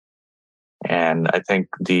And I think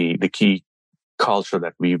the key culture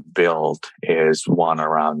that we've built is one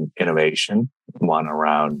around innovation, one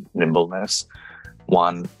around nimbleness,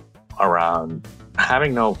 one around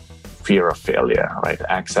having no fear of failure, right?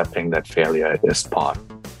 Accepting that failure is part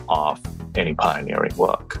of any pioneering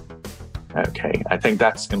work. Okay. I think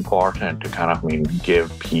that's important to kind of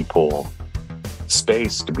give people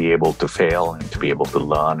space to be able to fail and to be able to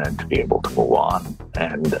learn and to be able to move on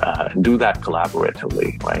and do that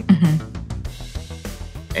collaboratively, right? Mm-hmm.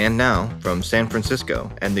 And now, from San Francisco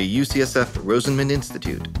and the UCSF Rosenman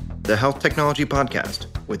Institute, the Health Technology Podcast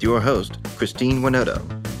with your host, Christine Winoto.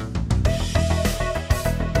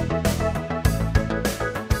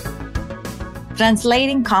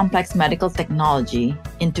 Translating complex medical technology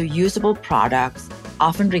into usable products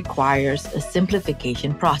often requires a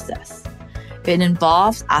simplification process. It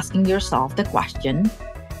involves asking yourself the question,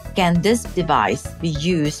 can this device be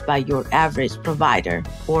used by your average provider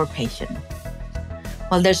or patient?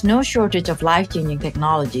 While there's no shortage of life-changing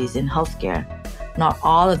technologies in healthcare, not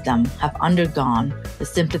all of them have undergone the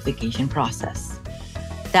simplification process.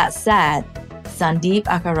 That said, Sandeep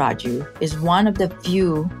Akkaraju is one of the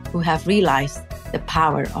few who have realized the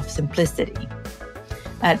power of simplicity.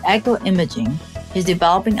 At Echo Imaging, he's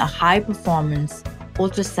developing a high-performance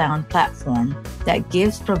ultrasound platform that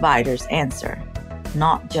gives providers answer,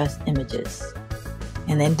 not just images.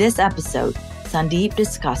 And in this episode, Sandeep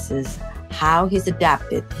discusses how he's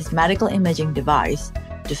adapted his medical imaging device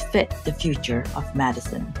to fit the future of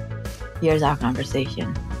medicine. Here's our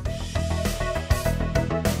conversation.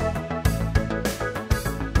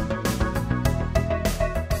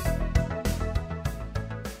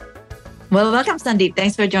 Well, welcome, Sandeep.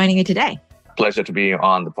 Thanks for joining me today. Pleasure to be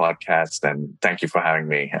on the podcast, and thank you for having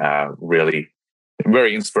me. Really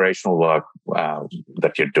very inspirational work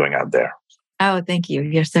that you're doing out there. Oh, thank you.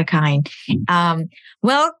 You're so kind.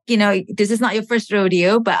 Well, this is not your first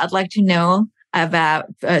rodeo, but I'd like to know about,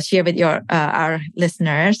 share with our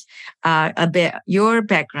listeners a bit your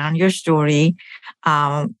background, your story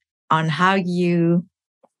on how you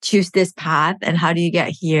choose this path and how do you get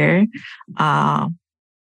here?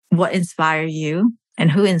 What inspired you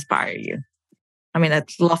and who inspired you? I mean,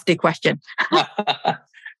 that's a lofty question.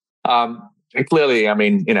 Clearly,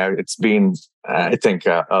 it's been, I think,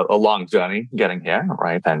 a long journey getting here,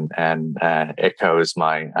 right? And Echo is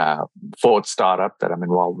my fourth startup that I'm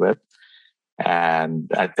involved with.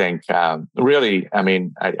 And I think, really,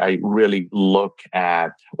 I really look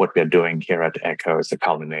at what we're doing here at Echo as a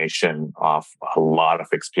culmination of a lot of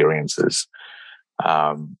experiences.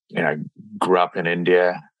 I grew up in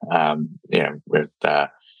India, with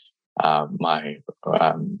my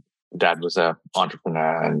dad was an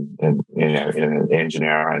entrepreneur and an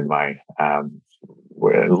engineer, and a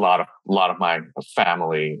lot of my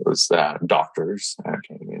family was doctors.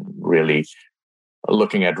 Okay, and really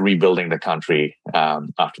looking at rebuilding the country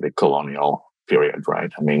after the colonial period,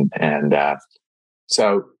 right?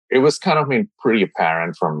 So it was kind of pretty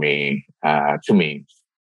apparent to me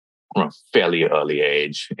from a fairly early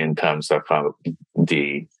age in terms of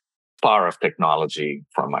the power of technology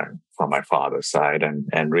from my father's side,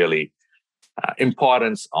 and really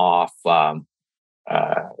importance of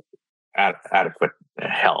adequate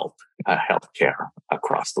healthcare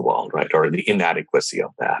across the world, right? Or the inadequacy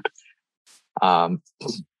of that.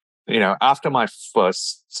 After my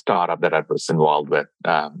first startup that I was involved with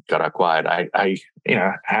got acquired, I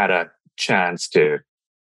had a chance to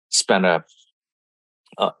spend a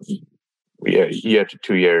year to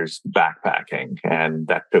 2 years backpacking, and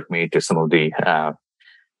that took me to some of the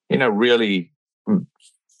really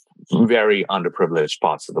very underprivileged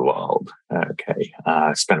parts of the world. Okay,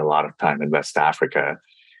 spent a lot of time in West Africa,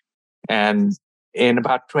 and in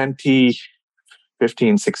about 2015-16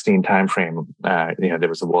 timeframe, there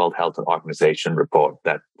was a World Health Organization report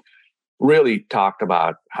that really talked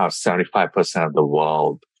about how 75% of the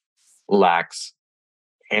world lacks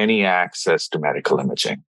any access to medical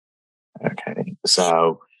imaging. Okay,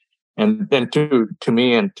 so, and then to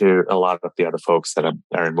me and to a lot of the other folks that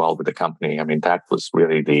are involved with the company, that was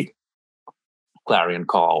really the clarion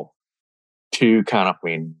call to kind of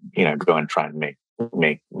go and try and make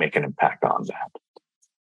an impact on that.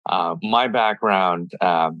 My background,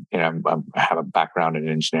 I have a background in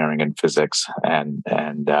engineering and physics, and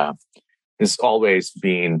it's always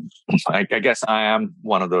been, I guess I am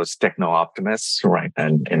one of those techno optimists, right?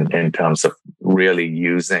 And in terms of really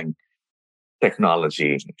using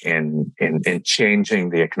technology in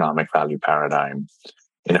changing the economic value paradigm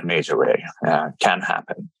in a major way can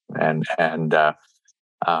happen. And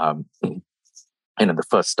the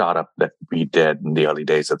first startup that we did in the early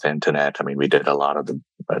days of the internet. I mean, we did a lot of the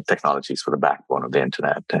technologies for the backbone of the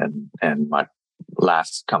internet, and my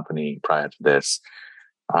last company prior to this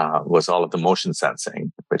was all of the motion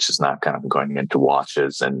sensing, which is now kind of going into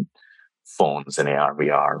watches and phones and AR,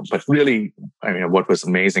 VR. But really, I mean, what was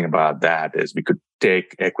amazing about that is we could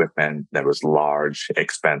take equipment that was large,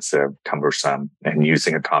 expensive, cumbersome, and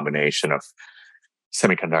using a combination of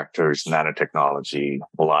semiconductors, nanotechnology,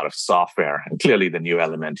 a lot of software. And clearly the new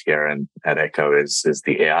element here at Echo is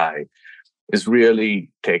the AI, is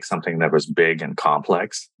really take something that was big and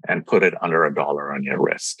complex and put it under $1 on your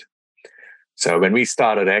wrist. So when we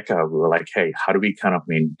started Echo, we were like, hey, how do we kind of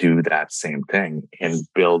do that same thing in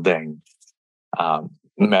building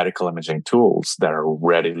medical imaging tools that are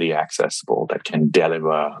readily accessible, that can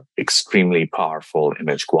deliver extremely powerful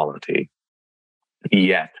image quality,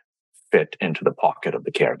 yet fit into the pocket of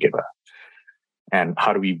the caregiver? And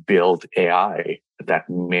how do we build AI that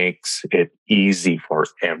makes it easy for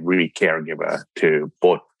every caregiver to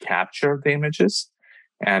both capture the images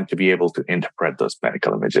and to be able to interpret those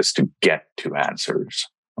medical images to get to answers,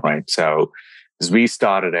 right? So as we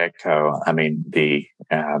started Echo, I mean, it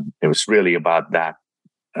was really about that,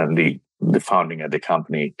 the founding of the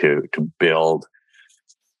company to build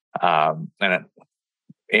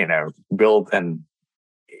build an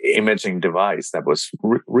imaging device that was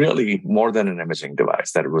really more than an imaging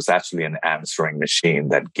device, that it was actually an answering machine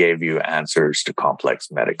that gave you answers to complex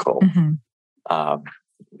medical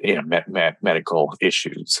medical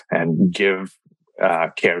issues, and give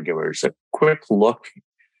caregivers a quick look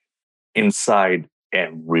inside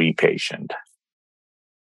every patient.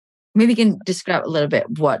 Maybe you can describe a little bit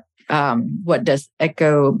what does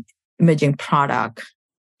Echo imaging product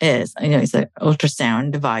is. I know it's an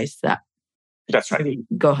ultrasound device that. That's right.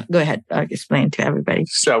 Go ahead, explain to everybody.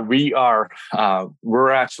 So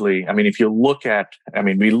we're actually, I mean, if you look at,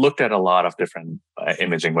 we looked at a lot of different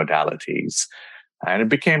imaging modalities, and it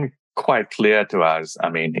became quite clear to us. I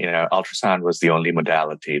mean, ultrasound was the only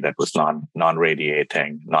modality that was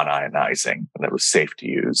non-radiating, non-ionizing, that was safe to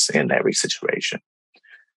use in every situation.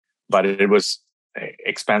 But it was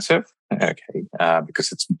expensive,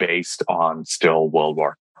 because it's based on still World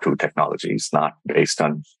War II technologies, not based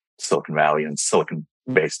on Silicon Valley and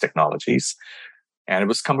silicon-based technologies. And it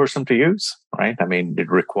was cumbersome to use, right? I mean,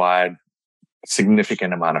 it required a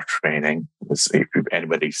significant amount of training. If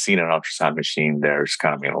anybody's seen an ultrasound machine, there's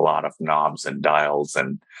kind of a lot of knobs and dials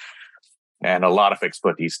and a lot of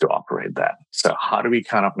expertise to operate that. So how do we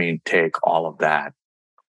kind of take all of that,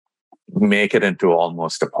 make it into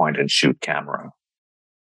almost a point-and-shoot camera,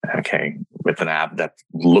 with an app that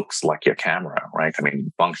looks like your camera, right? I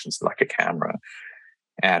mean, functions like a camera.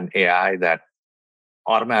 And AI that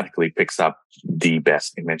automatically picks up the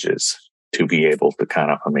best images to be able to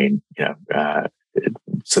kind of,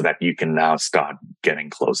 so that you can now start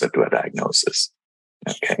getting closer to a diagnosis.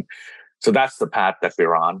 Okay. So that's the path that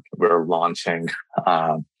we're on. We're launching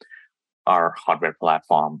our hardware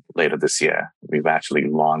platform later this year. We've actually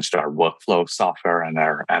launched our workflow software and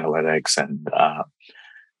our analytics and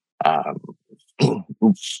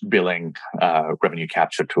billing revenue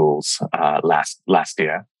capture tools last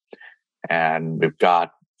year. And we've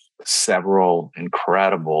got several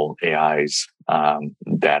incredible AIs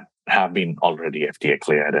that have been already FDA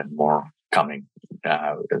cleared, and more coming,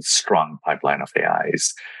 a strong pipeline of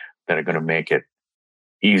AIs that are going to make it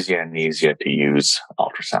easier and easier to use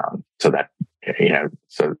ultrasound, so that,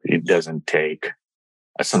 so it doesn't take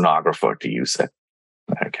a sonographer to use it.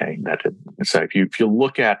 Okay. So if you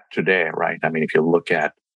look at today, right? I mean, if you look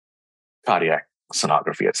at cardiac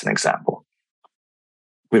sonography as an example,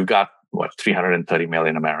 we've got 330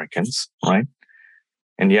 million Americans, right?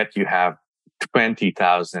 And yet you have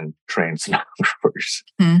 20,000 trained sonographers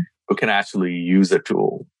who can actually use a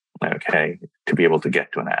tool, to be able to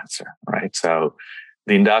get to an answer, right? So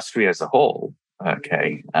the industry as a whole,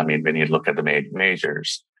 I mean, when you look at the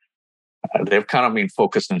majors, they've kind of been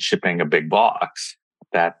focused on shipping a big box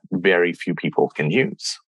that very few people can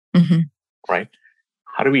use, right?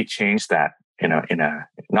 How do we change that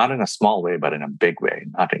not in a small way, but in a big way,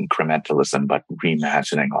 not incrementalism, but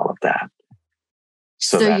reimagining all of that?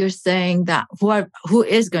 So you're saying that who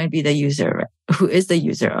is going to be the user? Who is the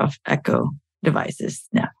user of Echo devices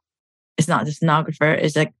now? It's not the sonographer.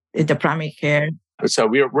 It's like the primary care. So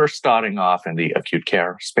we're starting off in the acute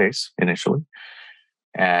care space initially.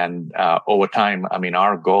 And over time, I mean,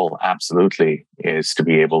 our goal absolutely is to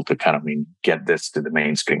be able to kind of get this to the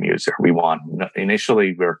mainstream user.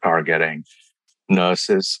 Initially, we're targeting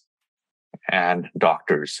nurses and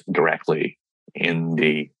doctors directly at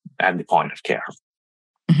the point of care.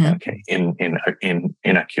 Okay,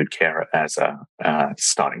 in acute care as a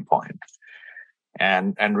starting point,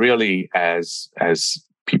 and really as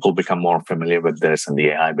people become more familiar with this and the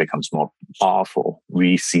AI becomes more powerful,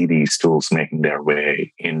 we see these tools making their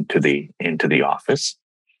way into the office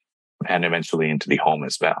and eventually into the home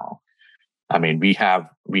as well. I mean, we have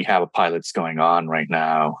pilots going on right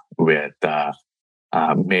now with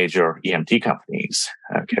major EMT companies,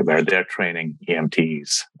 okay, where they're training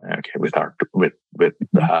EMTs, okay, with our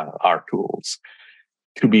tools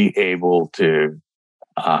to be able to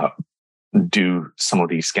do some of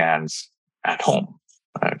these scans at home.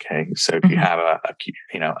 Okay, so if you have a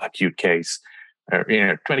acute case,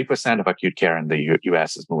 20% of acute care in the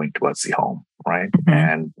U.S. is moving towards the home, right?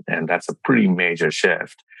 And that's a pretty major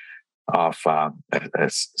shift of a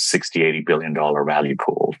 $60-80 billion value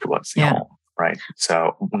pool towards the home, right?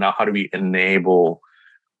 So now, how do we enable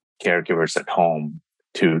caregivers at home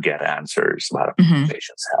to get answers about a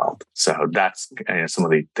patient's health? So that's some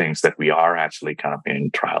of the things that we are actually kind of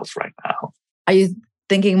in trials right now. Are you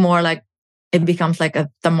thinking more like it becomes like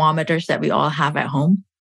a thermometers that we all have at home?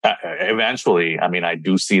 Eventually, I mean, I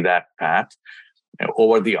do see that path.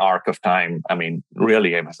 Over the arc of time, I mean,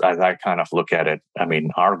 really, as I kind of look at it, I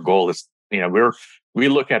mean, our goal is, we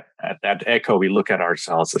look at Echo, we look at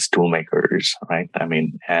ourselves as tool makers, right? I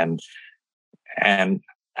mean, and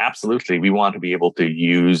absolutely, we want to be able to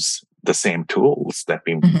use the same tools that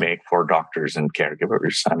we make for doctors and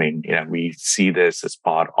caregivers. I mean, we see this as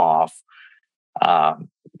part of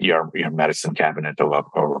your medicine cabinet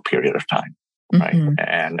over a period of time. Right.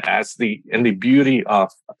 And the beauty of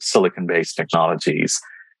silicon-based technologies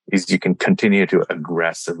is you can continue to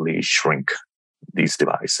aggressively shrink these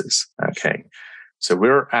devices. Okay. So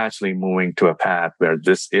we're actually moving to a path where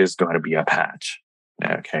this is going to be a patch.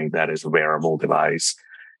 Okay. That is a wearable device.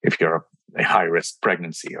 If you're a high-risk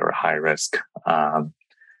pregnancy or a high-risk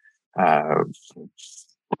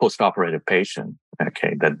post-operative patient,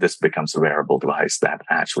 okay, that this becomes a wearable device that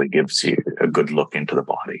actually gives you a good look into the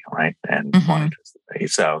body, right? And monitors the body.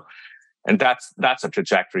 So, and that's a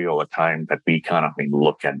trajectory over time that we kind of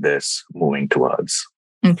look at this moving towards.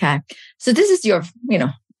 Okay. So this is your,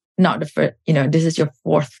 not the first, this is your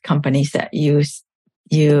fourth company that you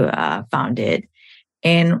founded.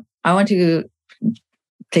 And I want to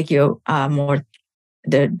take you more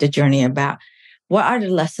the journey about what are the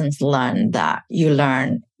lessons learned that you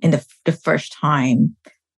learned in the first time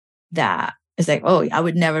that it's like, oh, I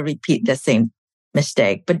would never repeat the same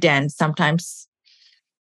mistake. But then sometimes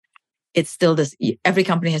it's still this, every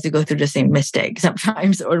company has to go through the same mistake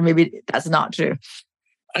sometimes, or maybe that's not true.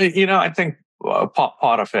 I think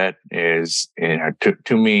part of it is,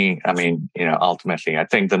 to me, I mean, ultimately, I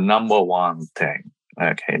think the number one thing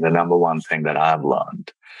that I've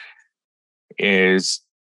learned is,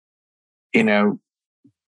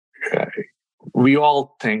 we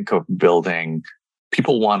all think of building,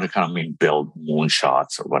 people want to kind of build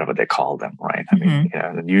moonshots or whatever they call them, right? I mean,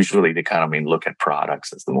 usually they kind of look at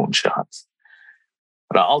products as the moonshots.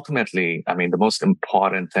 But ultimately, I mean, the most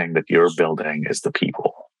important thing that you're building is the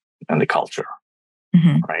people and the culture,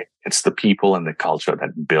 right? It's the people and the culture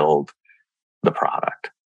that build the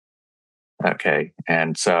product. Okay.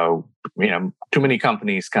 And so, too many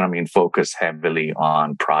companies kind of focus heavily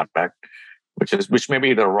on product, which may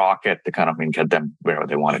be the rocket to kind of get them where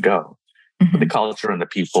they want to go. But the culture and the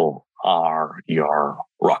people are your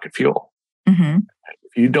rocket fuel.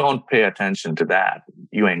 If you don't pay attention to that,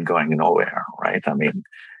 you ain't going nowhere, right? I mean,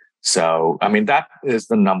 that is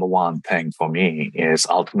the number one thing for me is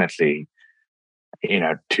ultimately,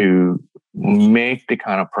 to make the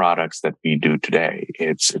kind of products that we do today.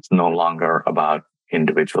 It's no longer about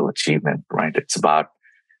individual achievement, right? It's about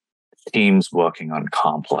teams working on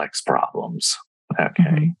complex problems. Okay.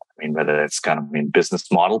 I mean, whether it's kind of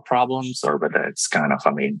business model problems or whether it's kind of,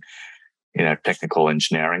 technical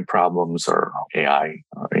engineering problems or AI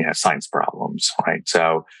or science problems, right?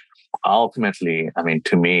 So ultimately,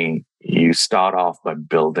 to me, you start off by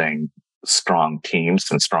building strong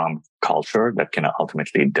teams and strong culture that can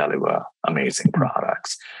ultimately deliver amazing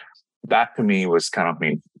products. That to me was kind of,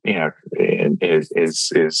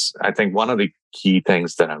 is I think one of the key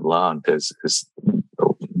things that I've learned is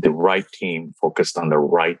the right team focused on the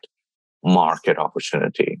right market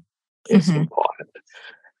opportunity is important.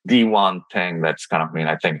 The one thing that's kind of,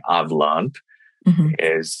 I think I've learned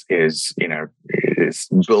is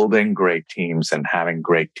building great teams and having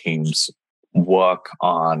great teams work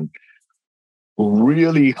on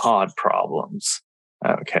really hard problems.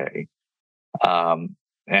 Okay.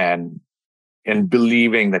 And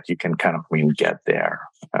believing that you can kind of get there.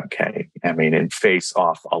 Okay. I mean, and face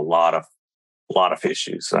off a lot of lot of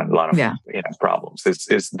issues and a lot of problems.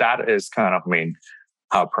 That is kind of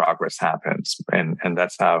how progress happens, and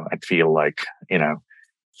that's how I feel like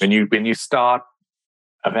when you start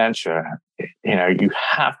a venture, you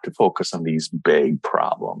have to focus on these big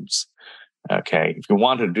problems. Okay, if you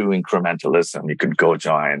want to do incrementalism, you could go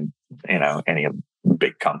join any of the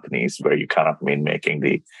big companies where you kind of making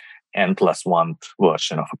the N+1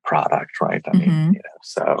 version of a product, right?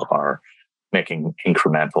 Or making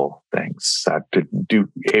incremental things to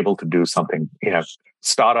able to do something.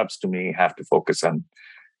 Startups to me have to focus on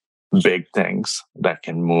big things that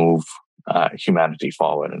can move humanity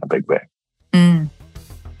forward in a big way.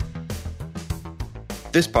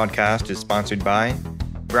 This podcast is sponsored by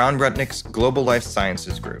Brown Rudnick's Global Life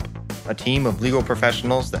Sciences Group, a team of legal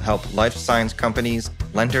professionals that help life science companies,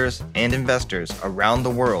 lenders, and investors around the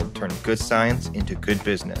world turn good science into good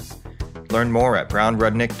business. Learn more at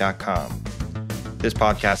brownrudnick.com. This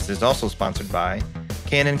podcast is also sponsored by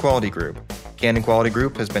Canon Quality Group. Canon Quality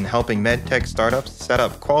Group has been helping medtech startups set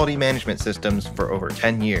up quality management systems for over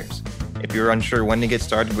 10 years. If you're unsure when to get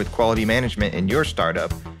started with quality management in your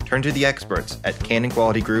startup, turn to the experts at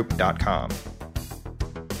canonqualitygroup.com.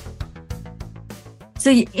 So,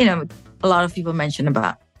 a lot of people mention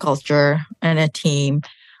about culture and a team.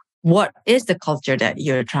 What is the culture that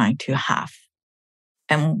you're trying to have,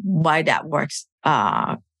 and why that works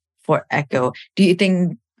for Echo? Do you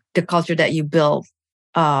think the culture that you built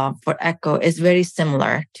for Echo is very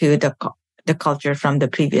similar to the culture from the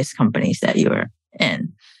previous companies that you were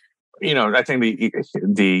in? I think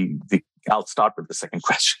the I'll start with the second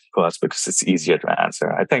question first because it's easier to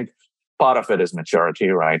answer. I think part of it is maturity,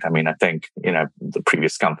 right? I think, the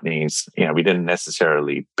previous companies, we didn't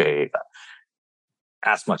necessarily pay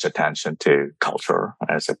as much attention to culture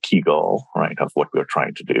as a key goal, right, of what we're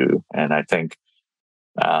trying to do. And I think,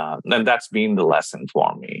 and that's been the lesson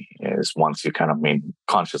for me, is once you kind of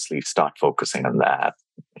consciously start focusing on that,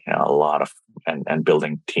 a lot of, and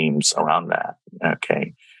building teams around that.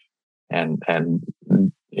 Okay. And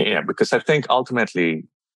because I think ultimately,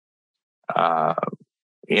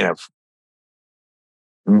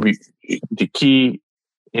 the key,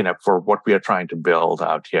 for what we are trying to build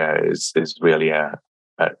out here is really a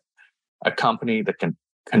company that can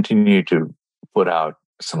continue to put out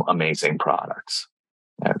some amazing products.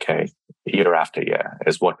 Okay, year after year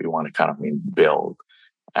is what we want to kind of build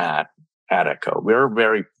at Echo. We're a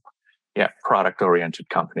very product oriented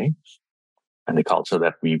company, and the culture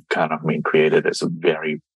that we've kind of created is a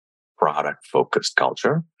very product focused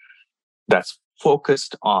culture that's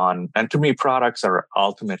focused on, and to me, products are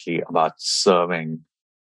ultimately about serving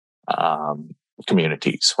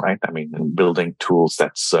communities, right? And building tools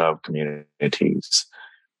that serve communities.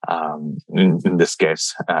 In this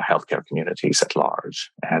case, healthcare communities at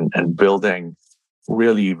large, and building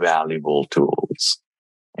really valuable tools.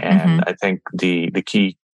 And I think the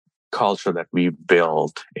key culture that we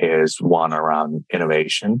built is one around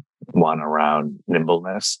innovation, one around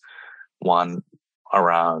nimbleness, one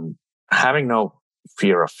around having no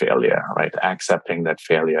fear of failure, right? Accepting that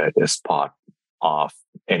failure is part of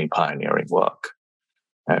any pioneering work.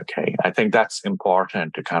 Okay. I think that's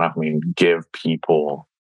important to kind of give people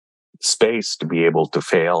space to be able to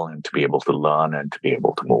fail and to be able to learn and to be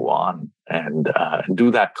able to move on and do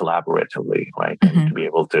that collaboratively, right? And to be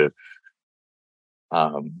able to,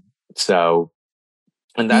 and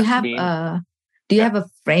that's do you have a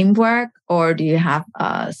framework, or do you have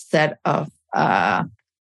a set of,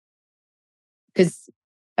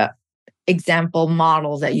 example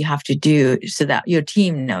models that you have to do so that your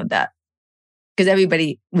team know that? Because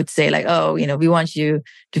everybody would say like, oh, we want you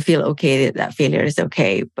to feel okay that failure is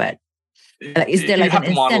okay, but is there like an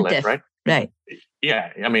incentive, right? Right.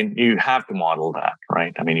 Yeah, you have to model that,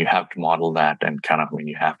 right? You have to model that, and kind of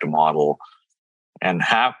you have to model and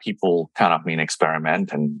have people kind of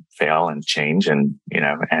experiment and fail and change and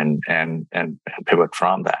and pivot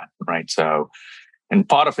from that, right? So, and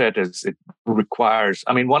part of it is it requires.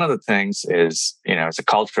 One of the things is as a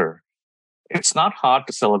culture, it's not hard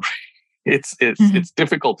to celebrate. It's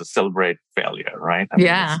difficult to celebrate failure, right?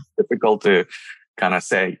 It's difficult to kind of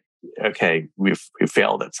say, okay, we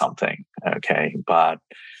failed at something. Okay, but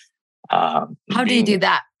how do you do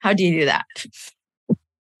that? How do you do that?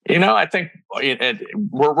 I think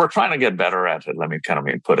we're trying to get better at it. Let me kind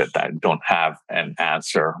of put it that I don't have an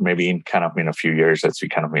answer. Maybe in kind of a few years as we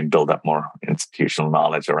kind of build up more institutional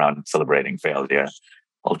knowledge around celebrating failure,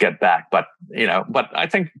 I'll get back. But but I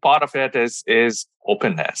think part of it is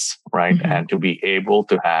openness, right? And to be able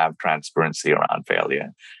to have transparency around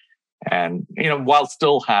failure. and, while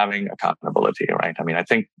still having accountability, right? I mean, I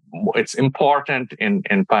think it's important in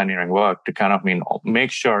pioneering work to kind of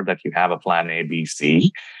make sure that you have a plan A, B,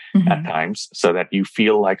 C at times, so that you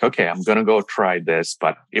feel like, okay, I'm going to go try this,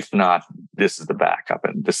 but if not, this is the backup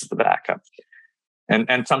and this is the backup.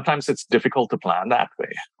 And sometimes it's difficult to plan that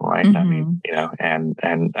way, right? I mean,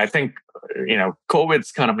 and I think,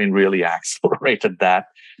 COVID's kind of really accelerated that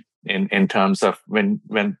in terms of when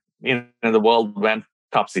the world went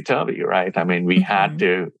topsy-turvy, right? I mean, we had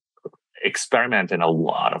to experiment in a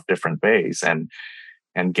lot of different ways, and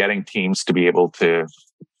getting teams to be able to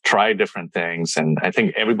try different things. And I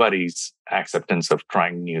think everybody's acceptance of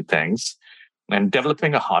trying new things and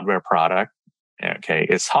developing a hardware product, okay,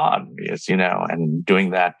 it's hard, and doing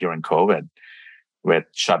that during COVID with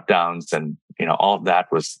shutdowns and, all of that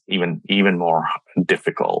was even more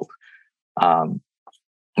difficult.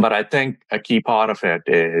 But I think a key part of it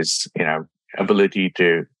is, ability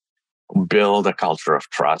to build a culture of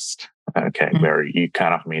trust, okay, where you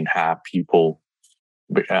kind of have people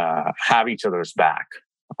have each other's back,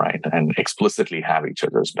 right, and explicitly have each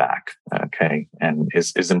other's back, okay, and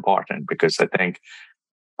is important, because I think,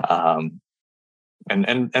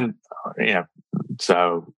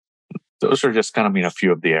 so those are just kind of a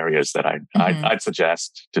few of the areas that I'd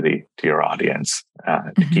suggest to your audience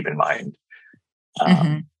to keep in mind.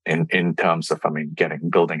 In terms of,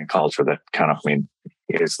 building a culture that kind of,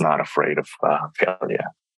 is not afraid of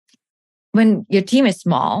failure. When your team is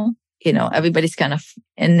small, everybody's kind of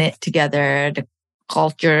in it together. The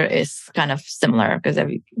culture is kind of similar because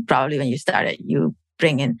probably when you started, you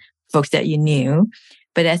bring in folks that you knew.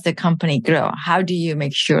 But as the company grow, how do you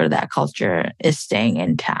make sure that culture is staying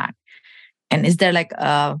intact? And is there like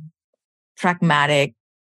a pragmatic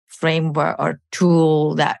framework or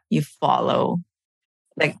tool that you follow?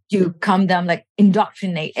 Like, you come down, like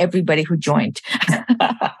indoctrinate everybody who joined?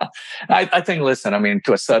 I think, listen,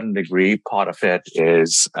 to a certain degree, part of it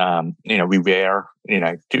is, we wear,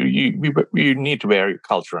 you need to wear your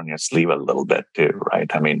culture on your sleeve a little bit too,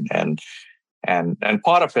 right? I mean, and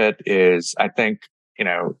part of it is, I think,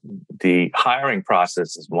 the hiring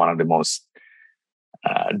process is one of the most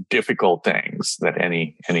difficult things that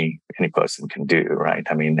any person can do, right?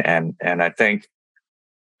 I mean, and I think,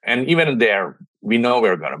 and even there, we know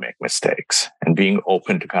we're going to make mistakes, and being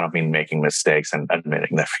open to kind of making mistakes and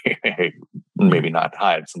admitting that we maybe not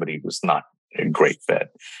hired somebody who's not a great fit.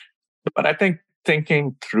 But I think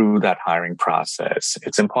thinking through that hiring process,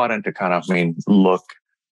 it's important to kind of look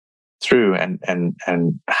through and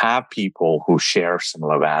have people who share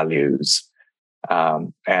similar values,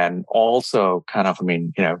 and also kind of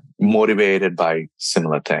motivated by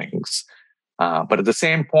similar things. But at the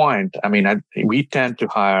same point, we tend to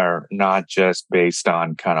hire not just based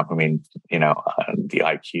on kind of, the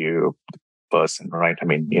IQ person, right?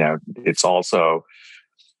 It's also,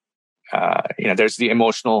 there's the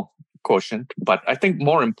emotional quotient. But I think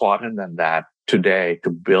more important than that today,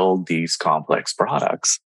 to build these complex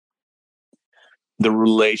products, the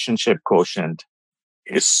relationship quotient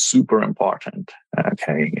is super important,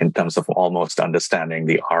 okay, in terms of almost understanding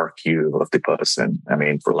the RQ of the person.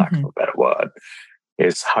 For lack of a better word,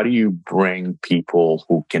 is how do you bring people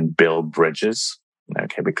who can build bridges,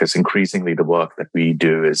 okay, because increasingly the work that we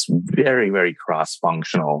do is very, very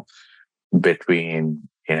cross-functional between,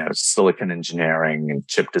 silicon engineering and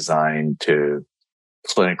chip design to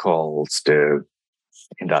clinicals to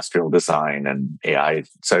industrial design and AI.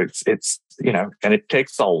 So it's and it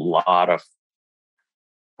takes a lot of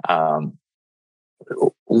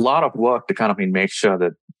work to kind of make sure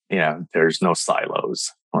that there's no silos,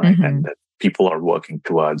 right, and that people are working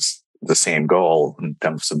towards the same goal in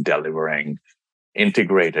terms of delivering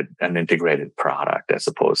integrated product, as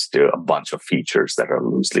opposed to a bunch of features that are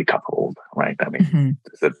loosely coupled, right?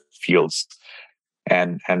 That feels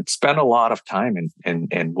and spend a lot of time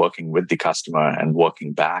in working with the customer and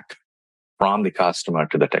working back from the customer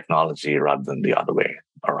to the technology rather than the other way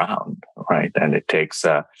around, right? And it takes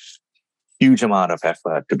a huge amount of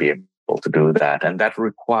effort to be able to do that. And that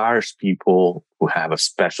requires people who have a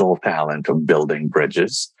special talent of building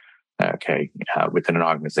bridges, okay, within an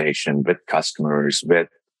organization, with customers, with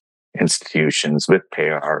institutions, with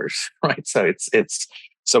payers, right? So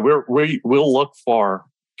so we'll look for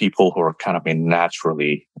people who are kind of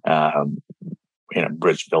naturally,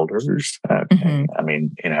 bridge builders. Okay?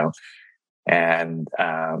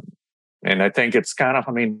 And I think it's kind of,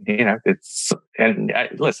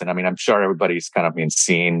 listen, I'm sure everybody's kind of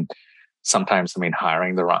seen sometimes,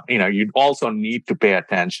 hiring the wrong, you also need to pay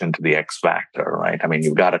attention to the X factor, right?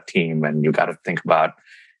 You've got a team and you've got to think about,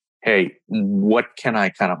 hey, what can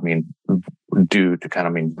I do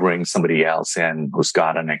to bring somebody else in who's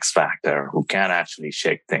got an X factor, who can actually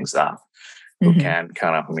shake things up, who can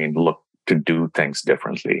look to do things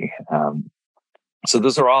differently. So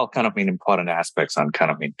those are all important aspects on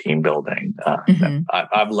team building that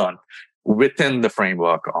I've learned within the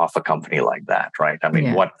framework of a company like that, right?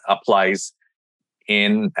 What applies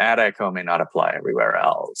at Echo may not apply everywhere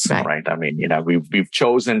else, right? We've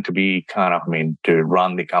chosen to be to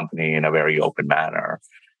run the company in a very open manner,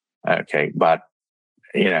 okay? But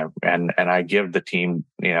and I give the team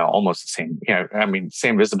almost the same,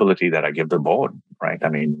 same visibility that I give the board, right?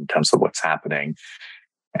 In terms of what's happening.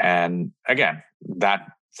 And again, that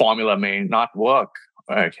formula may not work,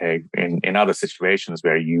 okay, in other situations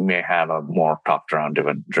where you may have a more top-down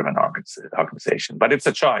driven organization. But it's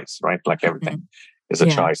a choice, right? Like everything is a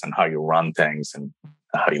choice on how you run things and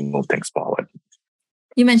how you move things forward.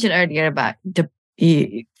 You mentioned earlier about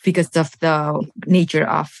because of the nature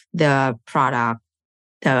of the product,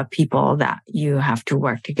 the people that you have to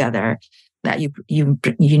work together, that you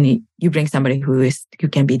bring somebody who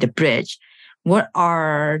can be the bridge. What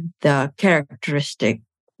are the characteristics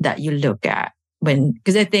that you look at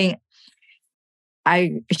because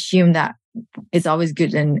I assume that it's always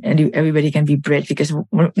good and everybody can be bridge, because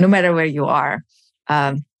no matter where you are,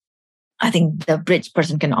 I think the bridge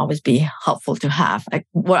person can always be helpful to have. Like,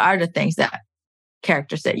 what are the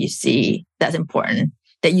characters that you see that's important,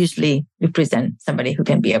 that usually represent somebody who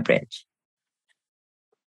can be a bridge?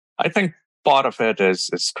 I think part of it is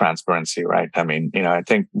transparency, right? I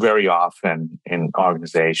think very often in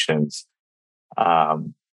organizations,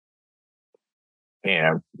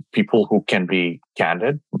 people who can be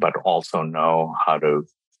candid, but also know how to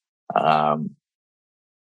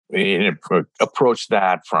approach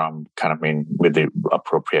that from with the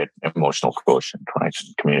appropriate emotional quotient, right?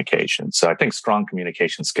 And communication. So I think strong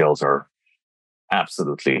communication skills are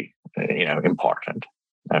absolutely, important.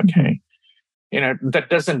 Okay. That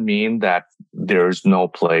doesn't mean that there's no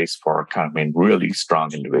place for really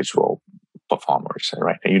strong individual performers,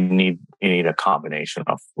 right? You need a combination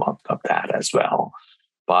of that as well.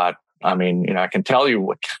 But I can tell you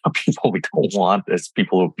what kind of people we don't want is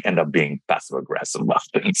people who end up being passive aggressive about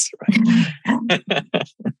things, right?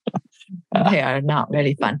 They are not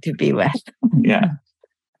really fun to be with. Yeah.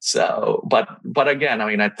 So, but again,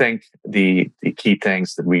 I think the key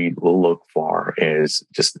things that we will look for is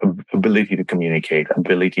just ability to communicate,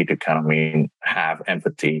 ability to have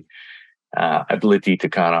empathy, ability to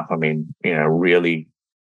really,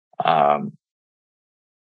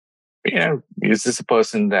 is this a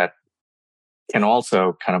person that can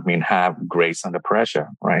also have grace under pressure,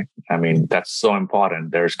 right? That's so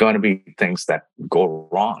important. There's going to be things that go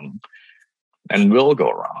wrong and will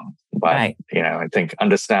go wrong. But, right. I think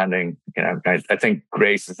understanding, I think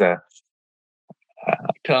grace is a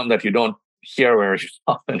term that you don't hear very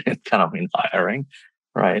often in hiring,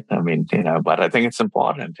 right? But I think it's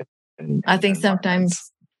important. I think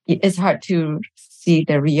sometimes it's hard to see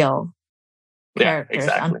the real characters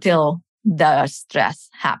until the stress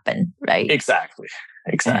happen, right? Exactly.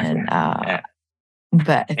 And,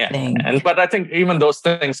 but I think even those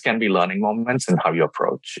things can be learning moments in how you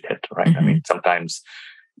approach it, right? Sometimes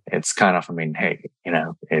it's hey,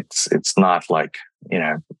 it's not like,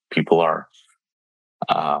 people are,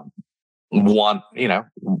 I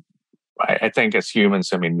think as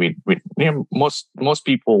humans, we most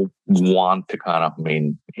people want to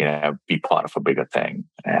be part of a bigger thing.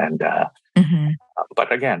 And,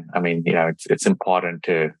 but again, it's important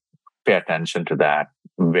to pay attention to that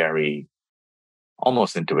very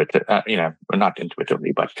almost intuitive, not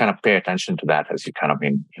intuitively, but pay attention to that as you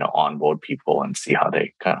onboard people and see how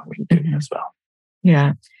they do as well.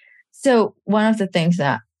 Yeah. So one of the things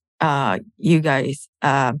that you guys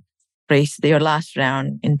raised your last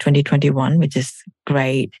round in 2021, which is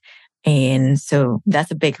great. And so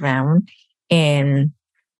that's a big round. And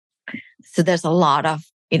so there's a lot of,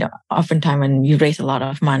 oftentimes when you raise a lot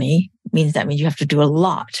of money, means you have to do a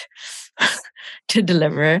lot to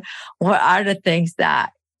deliver. What are the things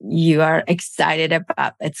that you are excited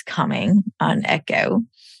about that's coming on Echo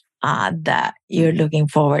that you're looking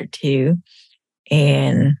forward to?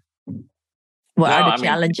 And what are the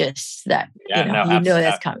challenges that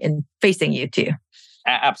that's coming facing you too?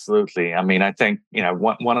 Absolutely. I think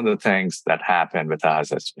one of the things that happened with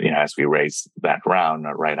us as we raised that round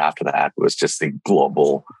right after that was just the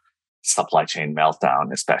global supply chain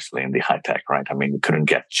meltdown, especially in the high tech. Right. We couldn't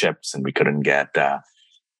get chips and we couldn't get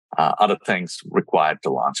other things required to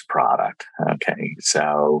launch a product. Okay,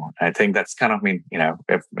 so I think that's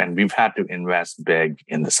and we've had to invest big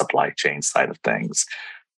in the supply chain side of things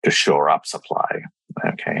to shore up supply.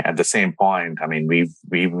 Okay. At the same point, I mean,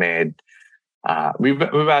 we've made we've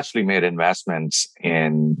actually made investments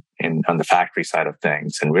in on the factory side of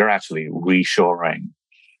things, and we're actually reshoring.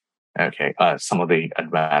 Okay, some of the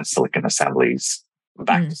advanced silicon assemblies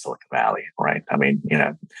back to Silicon Valley, right? I mean,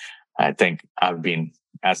 I think I've been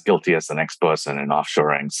as guilty as the next person in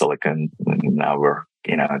offshoring silicon. Now we're,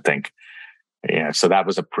 I think, so that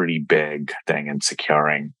was a pretty big thing in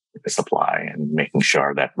securing the supply and making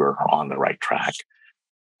sure that we're on the right track.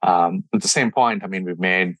 At the same point, I mean, we've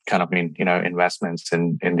made kind of, investments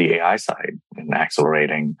in the AI side and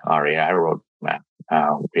accelerating our AI roadmap.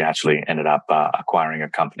 We actually ended up acquiring a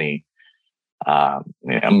company,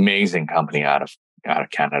 amazing company out of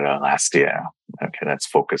Canada last year. Okay, that's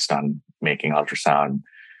focused on making ultrasound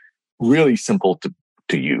really simple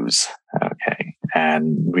to use. Okay,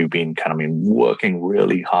 and we've been kind of working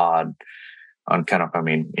really hard on kind of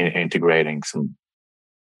integrating some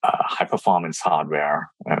high performance hardware.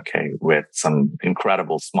 Okay, with some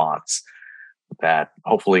incredible smarts that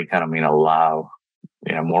hopefully kind of allow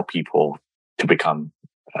more people to become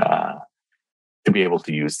to be able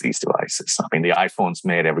to use these devices. I mean, the iPhones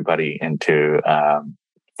made everybody into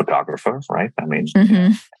photographer, right? I mean,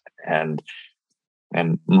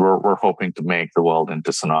 and we're hoping to make the world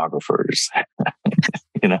into sonographers.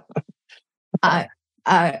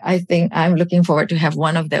 I think I'm looking forward to have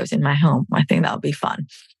one of those in my home. I think that'll be fun.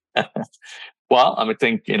 Well, I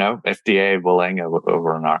think, FDA willing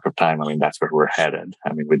over an arc of time, I mean, that's where we're headed.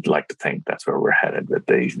 I mean, we'd like to think that's where we're headed with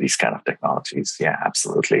these kind of technologies. Yeah,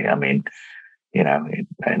 absolutely. I mean, and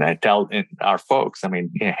I tell our folks, I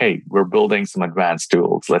mean, hey, we're building some advanced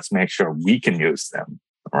tools. Let's make sure we can use them,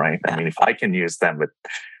 right? Yeah. I mean, if I can use them with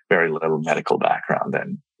very little medical background,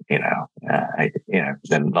 then,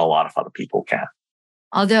 then a lot of other people can.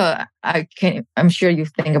 Although I'm sure you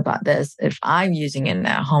think about this. If I'm using it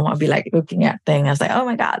at home, I'll be like looking at things. I was like, oh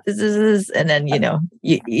my God, this is, and then,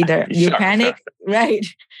 you panic, right?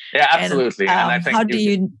 Yeah, absolutely. And I think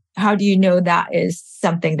how do you know that is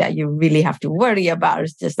something that you really have to worry about?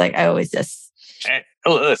 It's just like, I always just...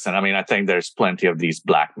 Listen, I mean, I think there's plenty of these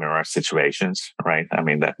Black Mirror situations, right? I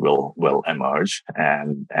mean, that will emerge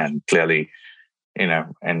and clearly,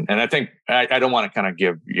 and I think I don't want to kind of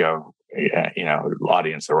give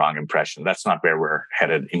audience a wrong impression. That's not where we're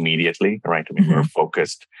headed immediately, right? I mean, we're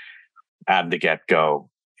focused at the get-go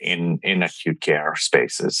in acute care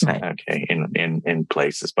spaces, right. Okay, in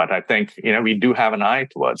places. But I think, we do have an eye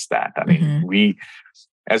towards that. I mean,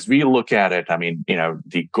 as we look at it, I mean,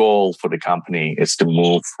 the goal for the company is to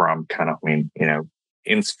move from kind of,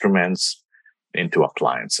 instruments into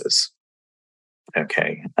appliances.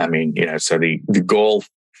 Okay. I mean, so the goal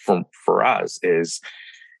for us is,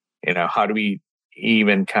 how do we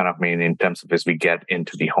even kind of in terms of as we get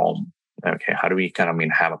into the home, okay, how do we kind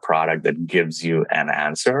of have a product that gives you an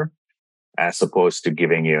answer as opposed to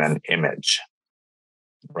giving you an image,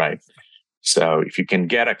 right? So if you can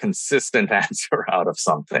get a consistent answer out of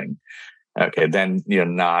something, okay, then you're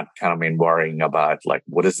not kind of worrying about like,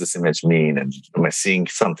 what does this image mean? And am I seeing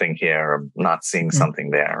something here? Or not seeing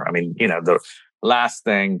something there? I mean, the last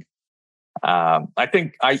thing, I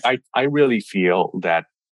think I really feel that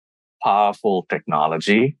powerful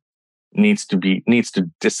technology needs to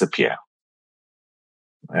disappear.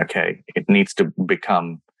 Okay, it needs to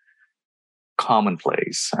become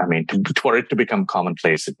commonplace. I mean, for it to become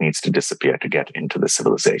commonplace, it needs to disappear to get into the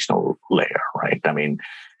civilizational layer, right? I mean,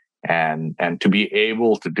 and to be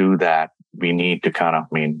able to do that, we need to kind of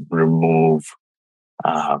remove,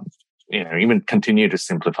 even continue to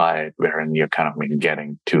simplify it, wherein you're kind of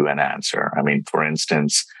getting to an answer. I mean, for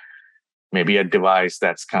instance, maybe a device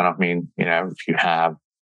that's kind of if you have,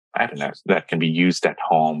 I don't know, that can be used at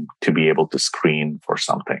home to be able to screen for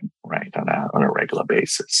something, right, on a regular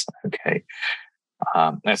basis. Okay,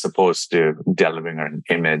 as opposed to delivering an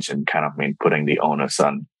image and kind of putting the onus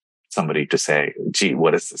on somebody to say, "Gee,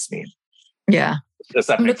 what does this mean?" Yeah, does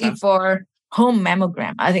that I'm make looking sense? for home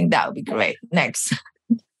mammogram. I think that would be great. Next.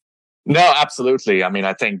 No, absolutely. I mean,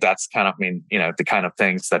 I think that's kind of the kind of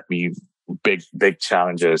things that big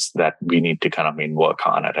challenges that we need to kind of work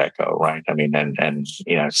on at Echo, right? I mean, and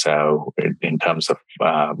so in terms of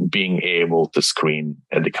being able to screen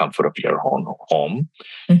at the comfort of your own home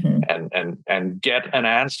and get an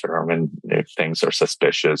answer. I mean, if things are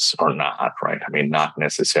suspicious or not, right? I mean, not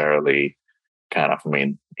necessarily kind of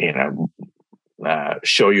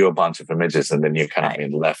show you a bunch of images and then you kind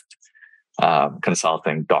of left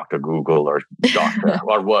consulting Dr. Google or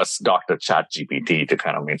or worse, Dr. ChatGPT to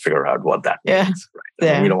kind of figure out what that means. Right?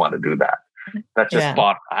 I mean, we don't want to do that. That's just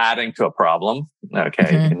adding to a problem.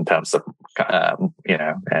 Okay, in terms of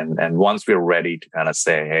and once we're ready to kind of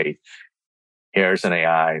say, hey, here's an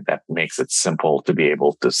AI that makes it simple to be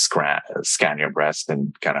able to scan your breast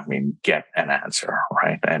and get an answer,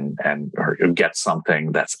 right? Or get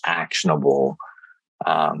something that's actionable,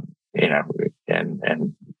 and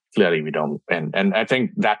clearly we don't, and I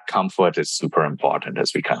think that comfort is super important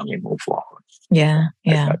as we move forward. Yeah.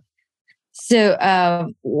 So,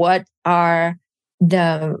 what are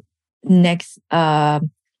the next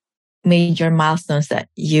major milestones that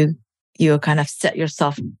you kind of set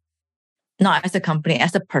yourself, not as a company,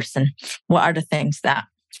 as a person? What are the things that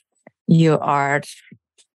you are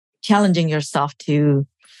challenging yourself to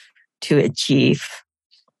achieve?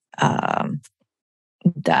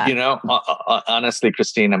 That honestly,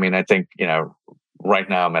 Christine, I think right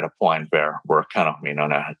now I'm at a point where we're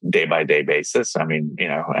on a day by day basis. And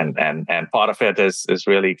part of it is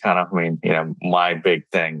really my big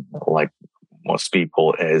thing, like most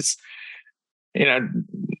people, is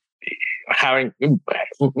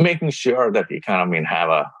making sure that you have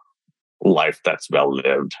a life that's well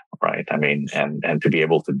lived, right? And to be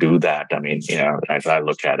able to do that, as I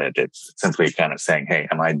look at it, it's simply saying, hey,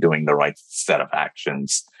 am I doing the right set of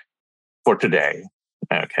actions for today?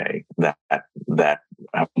 Okay, that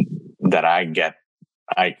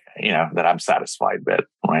I'm satisfied with,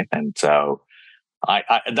 right? And so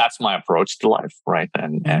I that's my approach to life, right?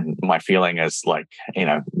 And my feeling is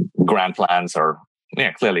grand plans are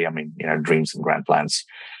clearly, dreams and grand plans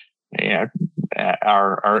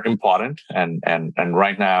are important, and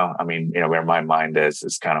right now, where my mind is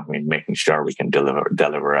making sure we can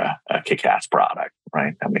deliver a kick-ass product,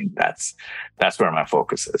 right? That's where my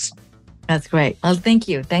focus is. That's great. Well, thank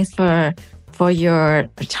you. Thanks for your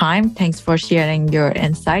time. Thanks for sharing your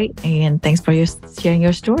insight, and thanks for sharing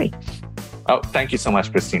your story. Oh, thank you so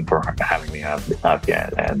much, Christine, for having me out here,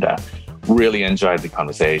 and really enjoyed the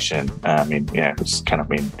conversation. It's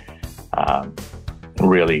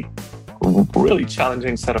really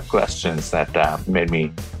challenging set of questions that made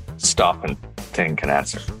me stop and think and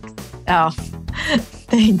answer. Oh,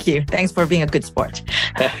 thank you. Thanks for being a good sport.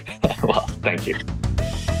 Well, thank you.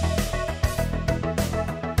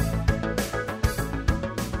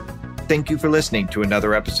 Thank you for listening to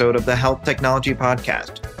another episode of the Health Technology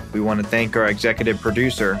Podcast. We want to thank our executive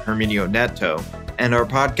producer, Herminio Neto, and our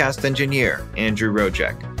podcast engineer, Andrew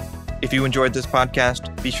Rojek. If you enjoyed this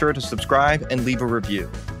podcast, be sure to subscribe and leave a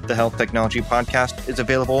review. The Health Technology Podcast is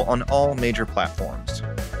available on all major platforms.